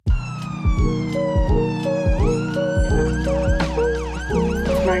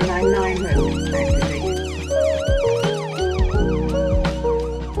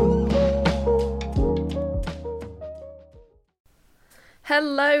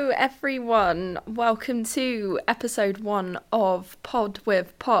Hello everyone, welcome to episode 1 of Pod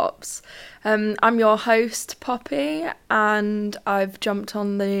with Pops. I'm your host Poppy and I've jumped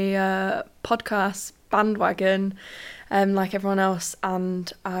on the podcast bandwagon like everyone else,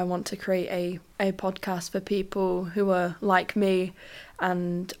 and I want to create a podcast for people who are like me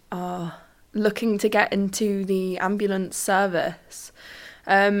and are looking to get into the ambulance service.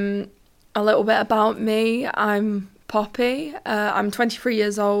 A little bit about me. I'm Poppy. I'm 23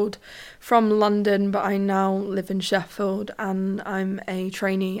 years old, from London, but I now live in Sheffield and I'm a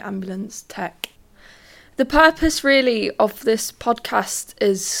trainee ambulance tech. The purpose really of this podcast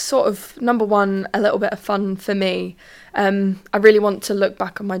is sort of, number one, a little bit of fun for me. I really want to look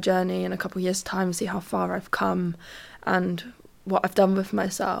back on my journey in a couple of years' time, see how far I've come and what I've done with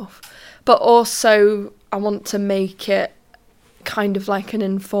myself. But also I want to make it kind of like an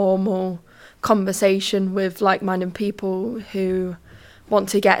informal conversation with like-minded people who want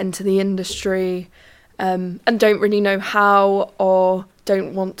to get into the industry and don't really know how, or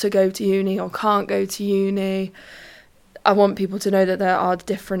don't want to go to uni or can't go to uni. I want people to know that there are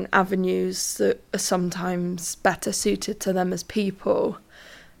different avenues that are sometimes better suited to them as people.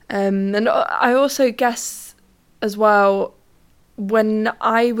 And I also guess as well, when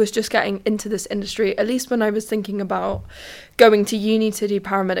I was just getting into this industry, at least when I was thinking about going to uni to do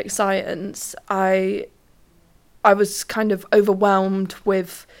paramedic science, I was kind of overwhelmed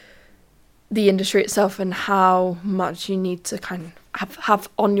with the industry itself and how much you need to kind of have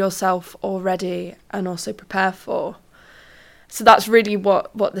on yourself already and also prepare for. So that's really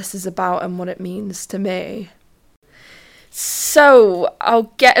what this is about and what it means to me. So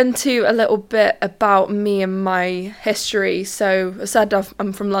I'll get into a little bit about me and my history. So I said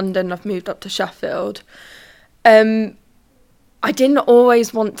I'm from London, I've moved up to Sheffield. I didn't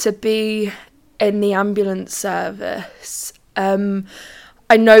always want to be in the ambulance service.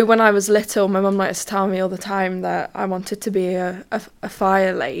 I know when I was little, my mum likes to tell me all the time that I wanted to be a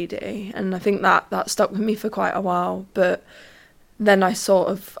fire lady, and I think that stuck with me for quite a while. But then I've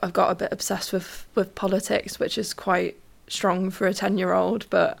got a bit obsessed with politics, which is quite strong for a 10-year-old,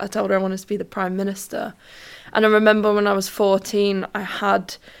 but I told her I wanted to be the Prime Minister. And I remember when I was 14, I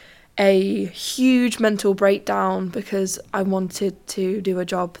had a huge mental breakdown because I wanted to do a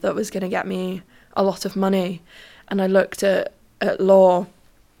job that was going to get me a lot of money. And I looked at law,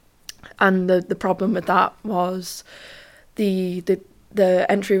 and the problem with that was the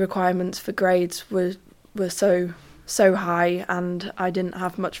entry requirements for grades were so high, and I didn't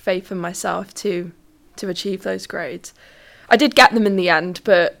have much faith in myself to achieve those grades. I did get them in the end,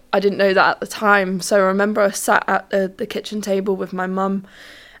 but I didn't know that at the time. So I remember I sat at the kitchen table with my mum,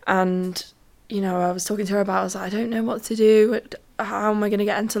 and I was talking to her about, I was like, I don't know what to do. How am I going to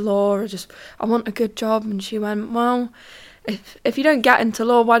get into law? I want a good job. And she went, well, if you don't get into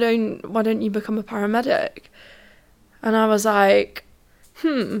law, why don't you become a paramedic? And I was like,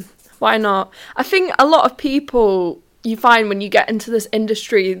 why not? I think a lot of people, you find when you get into this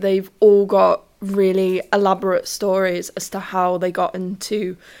industry, they've all got really elaborate stories as to how they got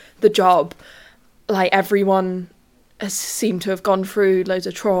into the job. Like, everyone has seemed to have gone through loads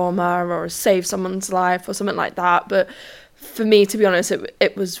of trauma or saved someone's life or something like that. But for me, to be honest,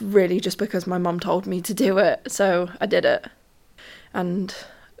 it was really just because my mum told me to do it, so I did it. And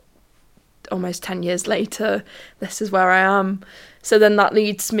almost 10 years later, this is where I am. So then that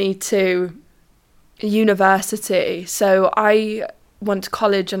leads me to university. So I went to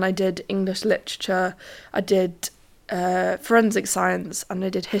college and I did English literature, I did forensic science, and I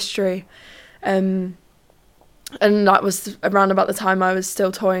did history. And that was around about the time I was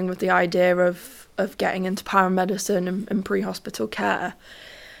still toying with the idea of getting into paramedicine and pre-hospital care.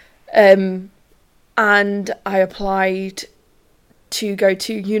 And I applied to go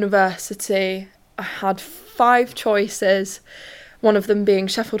to university. I had 5 choices, one of them being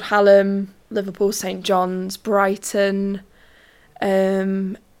Sheffield Hallam, Liverpool St John's, Brighton,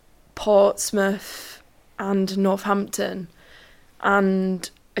 Portsmouth and Northampton. And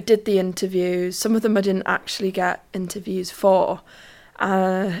I did the interviews. Some of them I didn't actually get interviews for.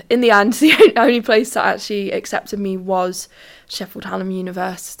 In the end, the only place that actually accepted me was Sheffield Hallam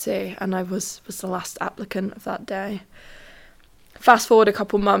University, and I was the last applicant of that day. Fast forward a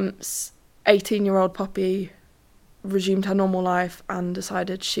couple months, 18-year-old Poppy resumed her normal life and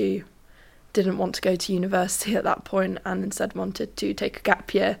decided she didn't want to go to university at that point and instead wanted to take a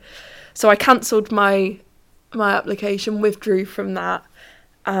gap year. So I cancelled my application, withdrew from that,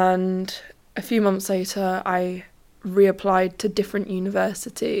 and a few months later I reapplied to different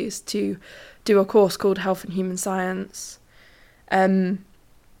universities to do a course called Health and Human Science. And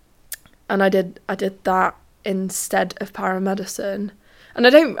I did that instead of paramedicine. And I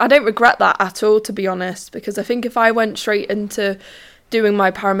don't regret that at all, to be honest, because I think if I went straight into doing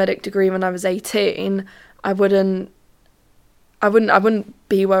my paramedic degree when I was 18, I wouldn't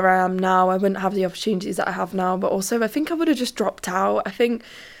be where I am now. I wouldn't have the opportunities that I have now, but also I think I would have just dropped out. I think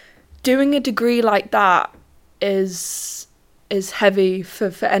doing a degree like that is heavy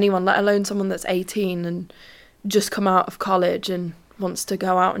for anyone, let alone someone that's 18 and just come out of college and wants to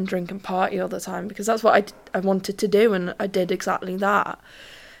go out and drink and party all the time, because that's what I wanted to do, and I did exactly that.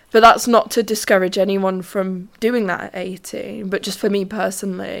 But that's not to discourage anyone from doing that at 18, but just for me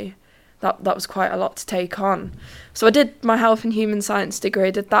personally, that was quite a lot to take on. So I did my health and human science degree.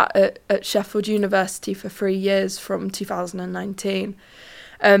 I did that at Sheffield University for 3 years from 2019.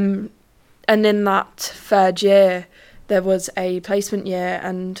 And in that third year, there was a placement year,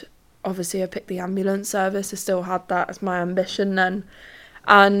 and obviously I picked the ambulance service. I still had that as my ambition then.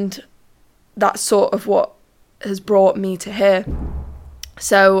 And that's sort of what has brought me to here.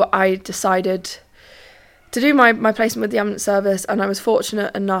 So I decided to do my placement with the ambulance service, and I was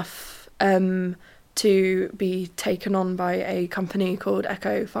fortunate enough to be taken on by a company called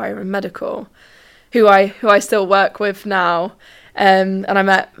Echo Fire and Medical, who I still work with now. And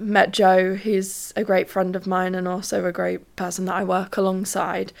I met Joe, who's a great friend of mine and also a great person that I work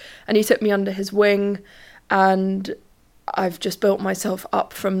alongside. And he took me under his wing, and I've just built myself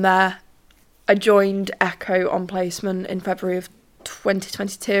up from there. I joined Echo on placement in February of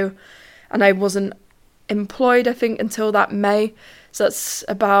 2022, and I wasn't employed, I think, until that May. So that's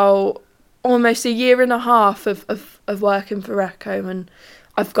about almost a year and a half of working for Echo, and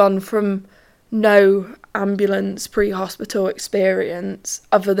I've gone from no ambulance pre-hospital experience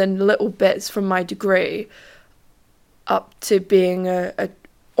other than little bits from my degree up to being a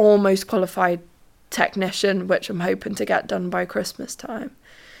almost qualified technician, which I'm hoping to get done by Christmas time.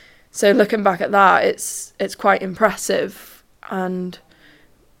 So looking back at that, it's quite impressive. And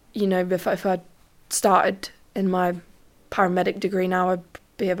you know, if I'd started in my paramedic degree now, I'd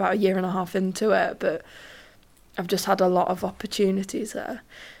be about a year and a half into it, but I've just had a lot of opportunities there.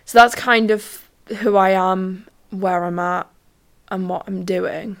 So that's kind of who I am, where I'm at, and what I'm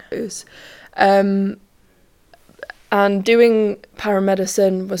doing. And doing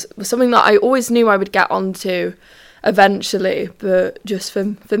paramedicine was something that I always knew I would get onto eventually, but just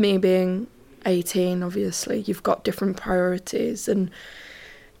for me being 18, obviously, you've got different priorities, and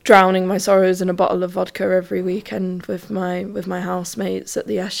drowning my sorrows in a bottle of vodka every weekend with my housemates at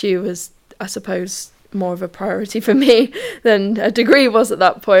the SU was, I suppose, more of a priority for me than a degree was at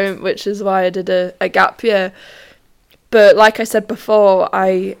that point, which is why I did a gap year. But like I said before,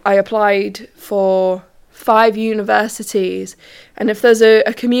 I applied for 5 universities, and if there's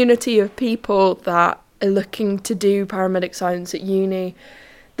a community of people that are looking to do paramedic science at uni,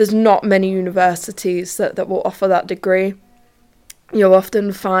 there's not many universities that will offer that degree. You'll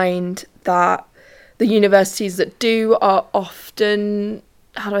often find that the universities that do are often,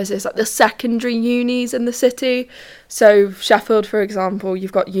 how do I say this, like the secondary unis in the city. So Sheffield, for example,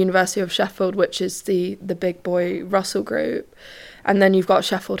 you've got University of Sheffield, which is the big boy Russell Group, and then you've got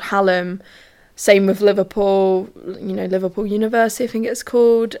Sheffield Hallam. Same with Liverpool, you know, Liverpool University, I think it's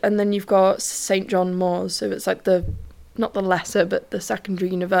called, and then you've got St John Moores. So it's like not the lesser, but the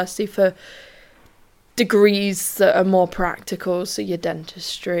secondary university for degrees that are more practical, so your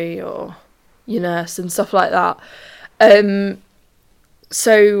dentistry or your nurse and stuff like that.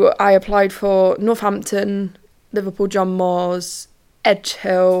 So I applied for Northampton, Liverpool John Moores, Edge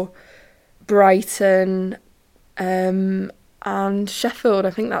Hill, Brighton, and Sheffield.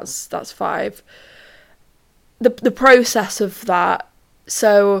 I think that's 5. The process of that.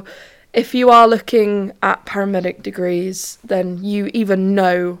 So if you are looking at paramedic degrees, then you either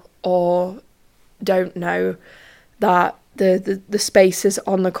know or don't know that the spaces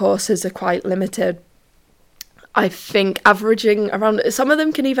on the courses are quite limited. I think averaging around, some of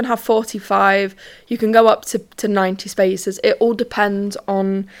them can even have 45, you can go up to 90 spaces. It all depends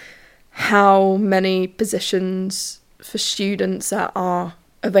on how many positions for students that are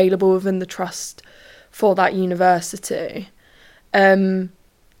available within the trust for that university.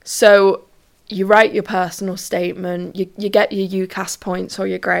 So you write your personal statement, you get your UCAS points or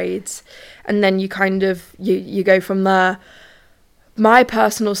your grades, and then you kind of, you go from there. My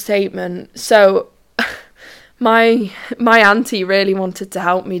personal statement, so my auntie really wanted to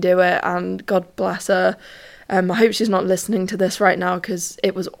help me do it, and God bless her. I hope she's not listening to this right now, because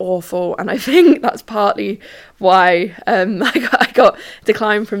it was awful, and I think that's partly why I got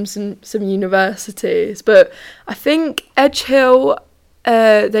declined from some universities. But I think Edge Hill,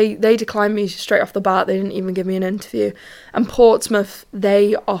 they declined me straight off the bat. They didn't even give me an interview. And Portsmouth,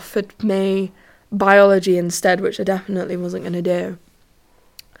 they offered me biology instead, which I definitely wasn't going to do.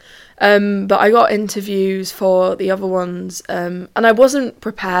 But I got interviews for the other ones, and I wasn't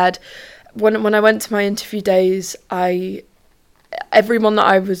prepared. When I went to my interview days, everyone that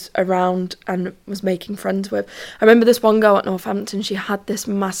I was around and was making friends with, I remember this one girl at Northampton, she had this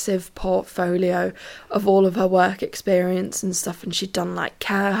massive portfolio of all of her work experience and stuff, and she'd done like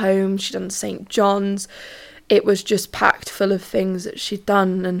care homes, she'd done St. John's. It was just packed full of things that she'd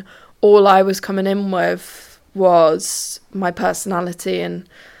done, and all I was coming in with was my personality and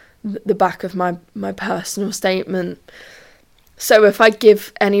the back of my personal statement. So if I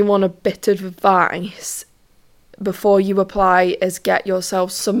give anyone a bit of advice before you apply, is get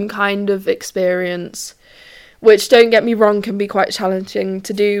yourself some kind of experience, which, don't get me wrong, can be quite challenging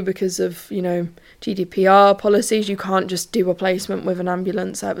to do because of, GDPR policies. You can't just do a placement with an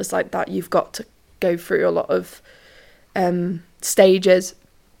ambulance service like that. You've got to go through a lot of stages.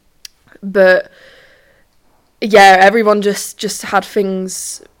 But yeah, everyone just had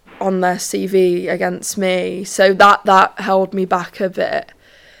things on their CV against me, so that held me back a bit.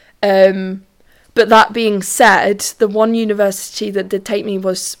 But that being said, the one university that did take me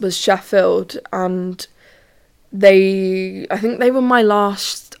was Sheffield, and I think they were my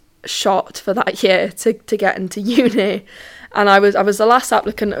last shot for that year to get into uni, and I was the last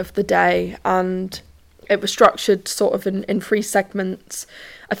applicant of the day, and it was structured sort of in 3 segments.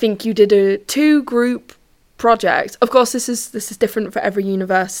 I think you did a 2-group project. Of course, this is different for every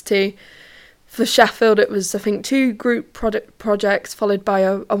university. For Sheffield, it was, I think, 2 group projects followed by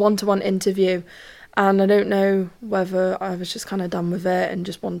a 1-to-1 interview. And I don't know whether I was just kind of done with it and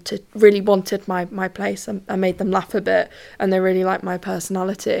just really wanted my place. I made them laugh a bit, and they really liked my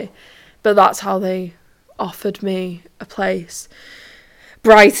personality. But that's how they offered me a place.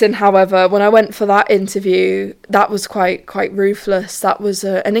 Brighton, however, when I went for that interview, that was quite ruthless. That was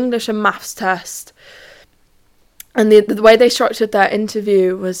an English and maths test. And the way they structured their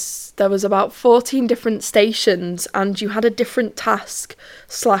interview was there was about 14 different stations, and you had a different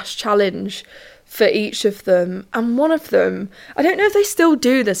task/challenge for each of them. And one of them, I don't know if they still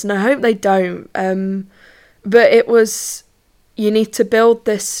do this, and I hope they don't, but it was, you need to build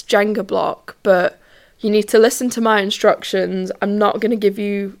this Jenga block, but you need to listen to my instructions. I'm not going to give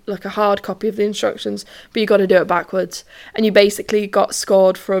you like a hard copy of the instructions, but you got to do it backwards. And you basically got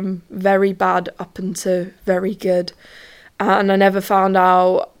scored from very bad up into very good. And I never found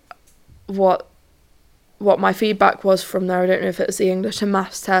out what my feedback was from there. I don't know if it was the English and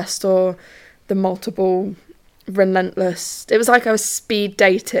maths test or the multiple relentless. It was like I was speed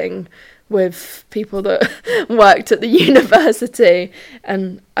dating with people that worked at the university,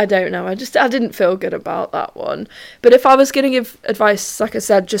 and I don't know, I didn't feel good about that one. But if I was going to give advice, like I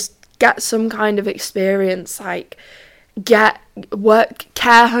said, just get some kind of experience, like work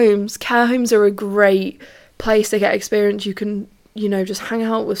care homes are a great place to get experience. You can just hang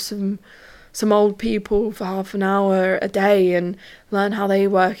out with some old people for half an hour a day and learn how they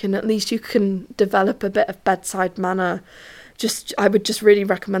work, and at least you can develop a bit of bedside manner. I would just really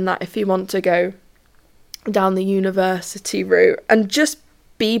recommend that if you want to go down the university route, and just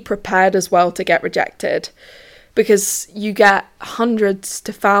be prepared as well to get rejected, because you get hundreds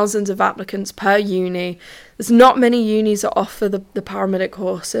to thousands of applicants per uni. There's not many unis that offer the paramedic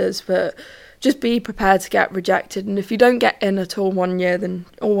courses, but just be prepared to get rejected. And if you don't get in at all one year, then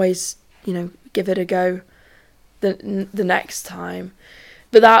always, give it a go the next time.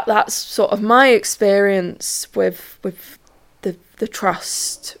 But that's sort of my experience with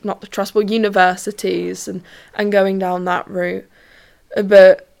universities and going down that route.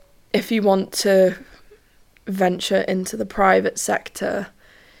 But if you want to venture into the private sector,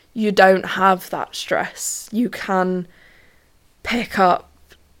 you don't have that stress. You can pick up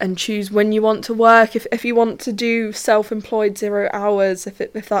and choose when you want to work. If you want to do self-employed 0 hours,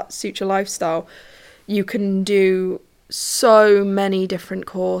 if that suits your lifestyle, you can do so many different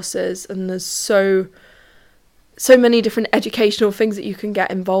courses, and there's so many different educational things that you can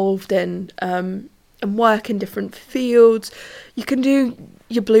get involved in, and work in different fields. You can do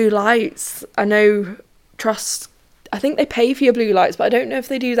your blue lights. I know Trust, I think they pay for your blue lights, but I don't know if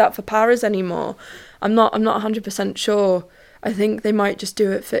they do that for paras anymore. I'm not 100% sure. I think they might just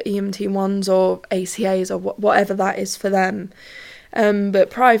do it for EMT1s or ACAs or whatever that is for them. But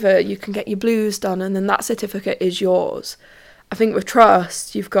private, you can get your blues done, and then that certificate is yours. I think with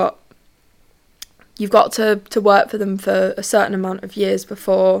Trust, you've got to work for them for a certain amount of years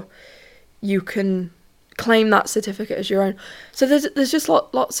before you can claim that certificate as your own. So there's just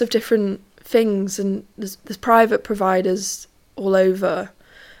lots of different things, and there's private providers all over.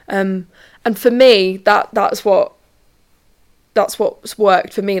 And for me, that's what's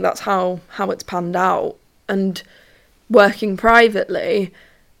worked for me. That's how it's panned out. And working privately,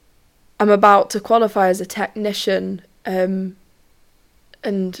 I'm about to qualify as a technician, and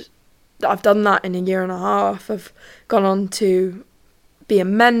I've done that in a year and a half. I've gone on to be a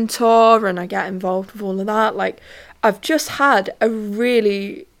mentor, and I get involved with all of that. Like, I've just had a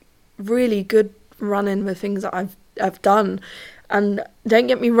really, really good run-in with things that I've done. And don't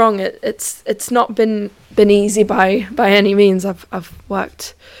get me wrong, it's not been easy by any means. I've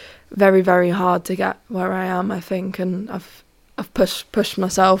worked very, very hard to get where I am, I think, and I've pushed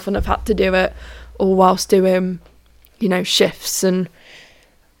myself, and I've had to do it all whilst doing, shifts and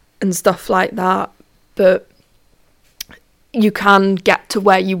stuff like that. But you can get to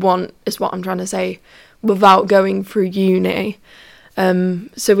where you want, is what I'm trying to say, without going through uni.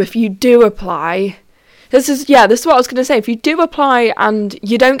 So if you do apply, this is what I was going to say. If you do apply and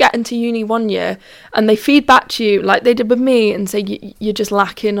you don't get into uni 1 year, and they feed back to you like they did with me and say you're just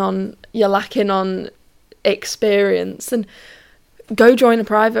lacking on experience, and go join a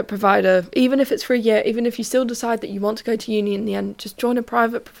private provider, even if it's for a year, even if you still decide that you want to go to uni in the end, just join a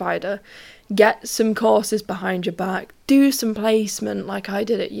private provider, get some courses behind your back, do some placement like I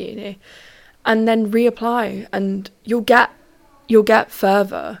did at uni, and then reapply, and you'll get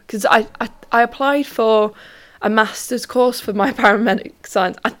further. Because I applied for a master's course for my paramedic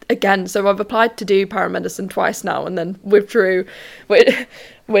science again, so I've applied to do paramedicine twice now and then withdrew,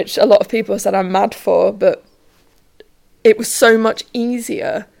 which a lot of people said I'm mad for, but it was so much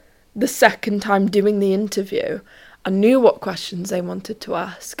easier the second time doing the interview. I knew what questions they wanted to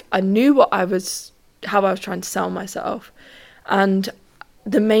ask. I knew how I was trying to sell myself. And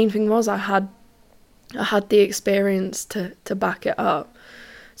the main thing was I had the experience to back it up.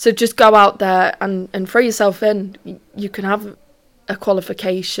 So just go out there and throw yourself in. You can have a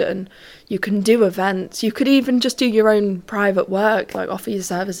qualification. You can do events. You could even just do your own private work, like offer your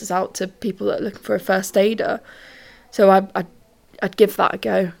services out to people that are looking for a first aider. So I'd give that a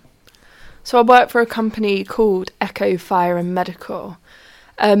go. So I work for a company called Echo Fire and Medical.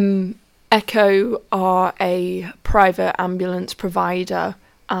 Echo are a private ambulance provider,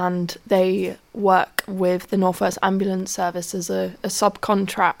 and they work with the North West Ambulance Service as a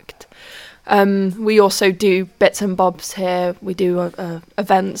subcontract. We also do bits and bobs here. We do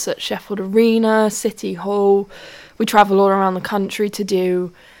events at Sheffield Arena, City Hall. We travel all around the country to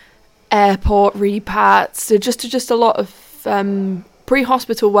do airport repats. So just a lot of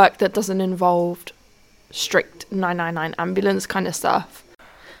pre-hospital work that doesn't involve strict 999 ambulance kind of stuff.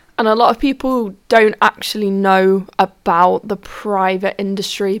 And a lot of people don't actually know about the private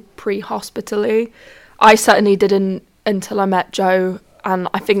industry pre-hospitally. I certainly didn't until I met Joe, and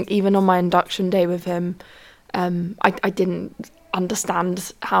I think even on my induction day with him, I didn't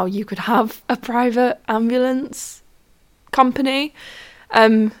understand how you could have a private ambulance company.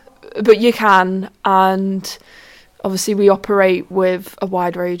 But you can, and obviously we operate with a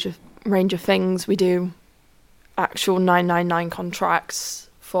wide range of things. We do actual 999 contracts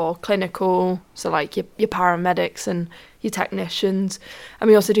for clinical, so like your paramedics and your technicians, and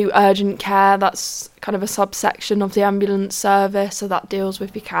we also do urgent care. That's kind of a subsection of the ambulance service, so that deals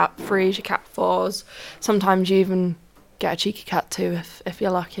with your Cat 3s, your Cat 4s. Sometimes you even get a cheeky Cat 2 if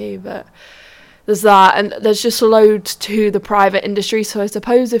you're lucky, but there's that, and there's just loads to the private industry. So I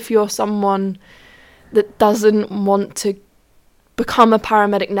suppose if you're someone that doesn't want to become a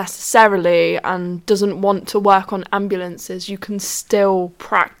paramedic necessarily and doesn't want to work on ambulances, you can still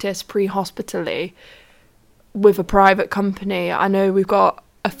practice pre-hospitally with a private company. I know we've got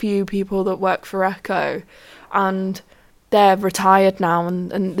a few people that work for Echo, and they're retired now,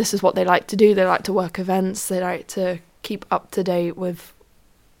 and this is what they like to do. They like to work events. They like to keep up to date with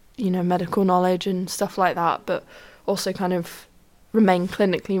medical knowledge and stuff like that, but also kind of remain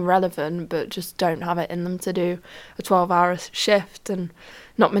clinically relevant, but just don't have it in them to do a 12-hour shift, and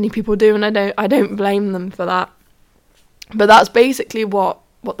not many people do, and I don't blame them for that. But that's basically what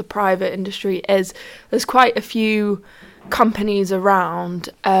the private industry is. There's quite a few companies around,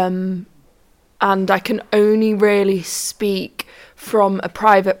 and I can only really speak from a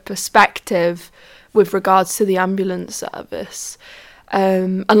private perspective with regards to the ambulance service.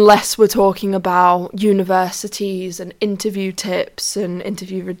 Unless we're talking about universities and interview tips and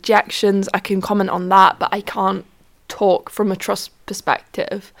interview rejections, I can comment on that, but I can't talk from a trust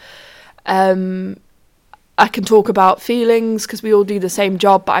perspective. I can talk about feelings because we all do the same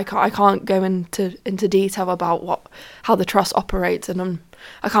job, but I can't go into detail about how the trust operates, and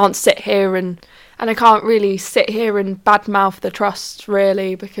I can't sit here and I can't really sit here and badmouth the trust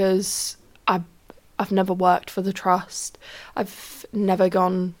really, because I've never worked for the trust. I've never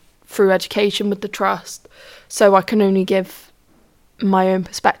gone through education with the trust, so I can only give my own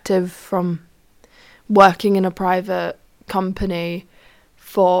perspective from working in a private company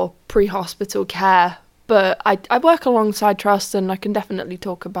for pre-hospital care. But I work alongside Trust, and I can definitely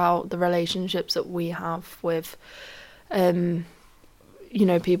talk about the relationships that we have with,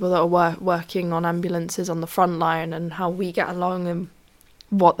 people that are working on ambulances on the front line, and how we get along and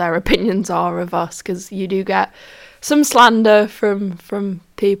what their opinions are of us, because you do get some slander from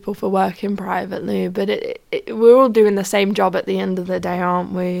people for working privately, but we're all doing the same job at the end of the day,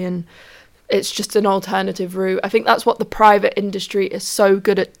 aren't we? And it's just an alternative route. I think that's what the private industry is so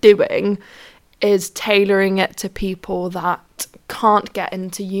good at doing, is tailoring it to people that can't get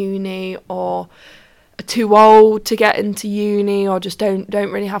into uni, or are too old to get into uni, or just don't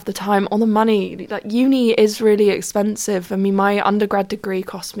really have the time or the money. Like, uni is really expensive. I mean, my undergrad degree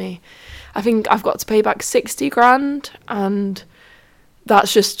cost me, I think I've got to pay back 60 grand, and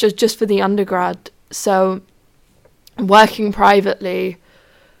that's just for the undergrad. So working privately,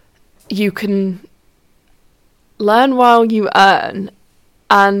 you can learn while you earn.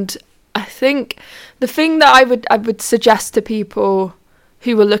 And I think the thing that I would suggest to people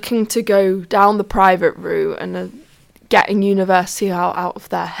who are looking to go down the private route and are getting university out of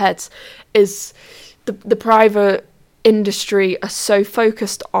their heads is the private industry are so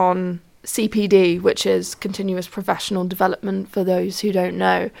focused on CPD, which is continuous professional development. For those who don't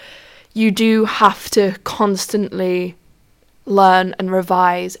know, you do have to constantly learn and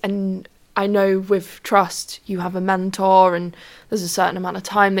revise. And I know with Trust, you have a mentor, and there's a certain amount of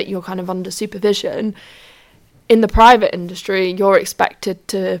time that you're kind of under supervision. In the private industry, you're expected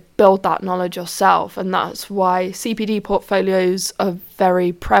to build that knowledge yourself, and that's why CPD portfolios are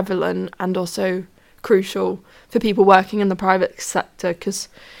very prevalent and also crucial for people working in the private sector, because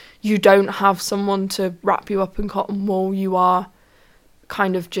you don't have someone to wrap you up in cotton wool. You are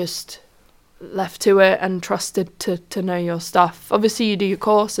kind of just left to it and trusted to know your stuff. Obviously, you do your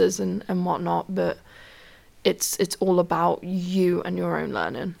courses and whatnot, but it's all about you and your own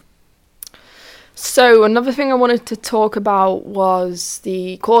learning. So another thing I wanted to talk about was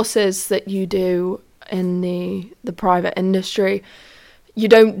the courses that you do in the private industry. You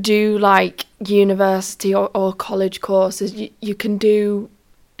don't do like university or college courses. You can do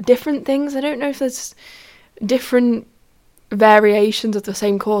different things. I don't know if there's different variations of the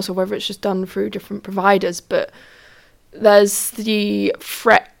same course or whether it's just done through different providers, but there's the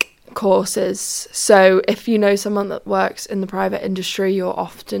FREC courses. So if you know someone that works in the private industry, you'll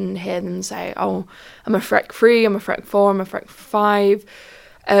often hear them say, oh, I'm a FREC 3, I'm a FREC 4, I'm a FREC 5,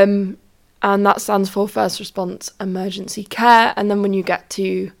 and that stands for First Response Emergency Care. And then when you get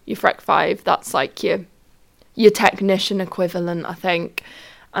to your FREC 5, that's like your technician equivalent, I think,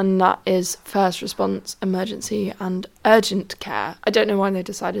 and that is First Response Emergency and Urgent Care. I don't know why they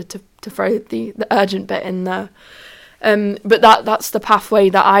decided to throw the urgent bit in there. But that's the pathway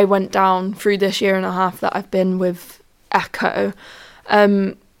that I went down through this year and a half that I've been with Echo.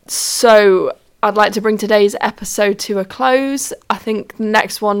 So I'd like to bring today's episode to a close. I think the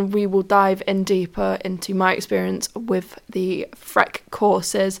next one we will dive in deeper into my experience with the FREC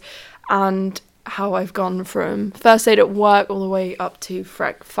courses and how I've gone from first aid at work all the way up to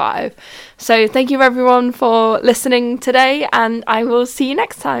FREC 5. So thank you everyone for listening today, and I will see you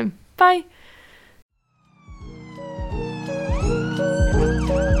next time. Bye.